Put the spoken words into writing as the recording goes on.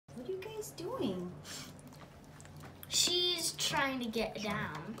She's doing? She's trying to get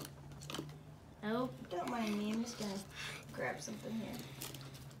down. Oh. Don't mind me. I'm just gonna grab something here.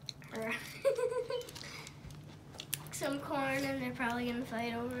 Some corn, and they're probably gonna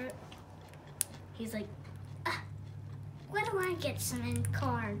fight over it. He's like, why do I get some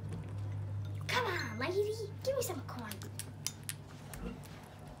corn? Come on, lady, give me some corn.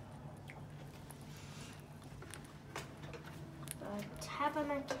 Tap on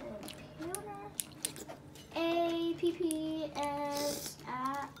my computer. APPS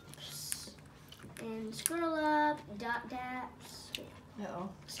apps and scroll up. Dapps. Uh-oh.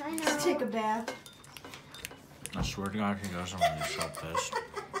 Sign Let's out. take a bath. I swear to God, he doesn't want to be so pissed.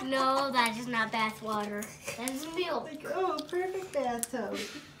 No, that is not bath water. That is milk. Like, oh, perfect bathtub.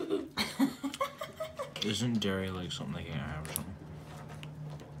 Isn't dairy like something they can't have or something?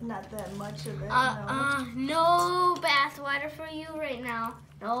 Not that much of it. No bath water for you right now.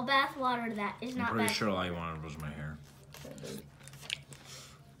 No bath water. That is not I'm pretty bath sure all you wanted was my hair.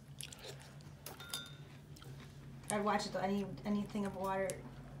 I'd watch it though. Anything of water,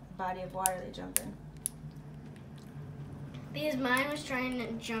 body of water, they jump in. Because mine was trying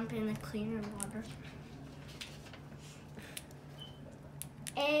to jump in the cleaner water.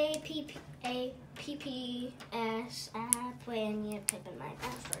 APPS app. Wait, I need to type in my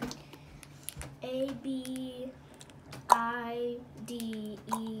password. ABIDEBAGRA.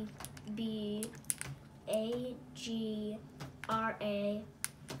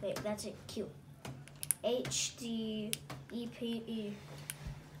 Wait, that's it. Q. HDEPE.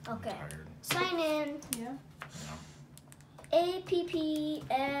 Okay. Sign in. Yeah.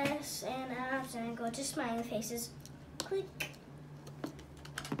 APPS and apps, and go to smiley faces. Click.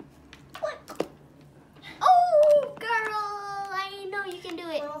 Click. Oh, girl! I know you can do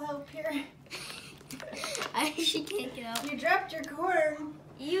it. I'll help here. She can't get out. You dropped your corn.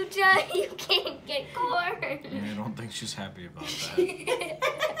 You can't get corn. I don't think she's happy about that.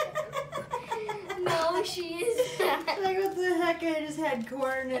 No, she is not. Like, what the heck? I just had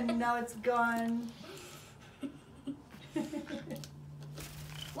corn and now it's gone.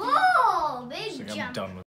 Whoa! Big It's like jump. I'm done with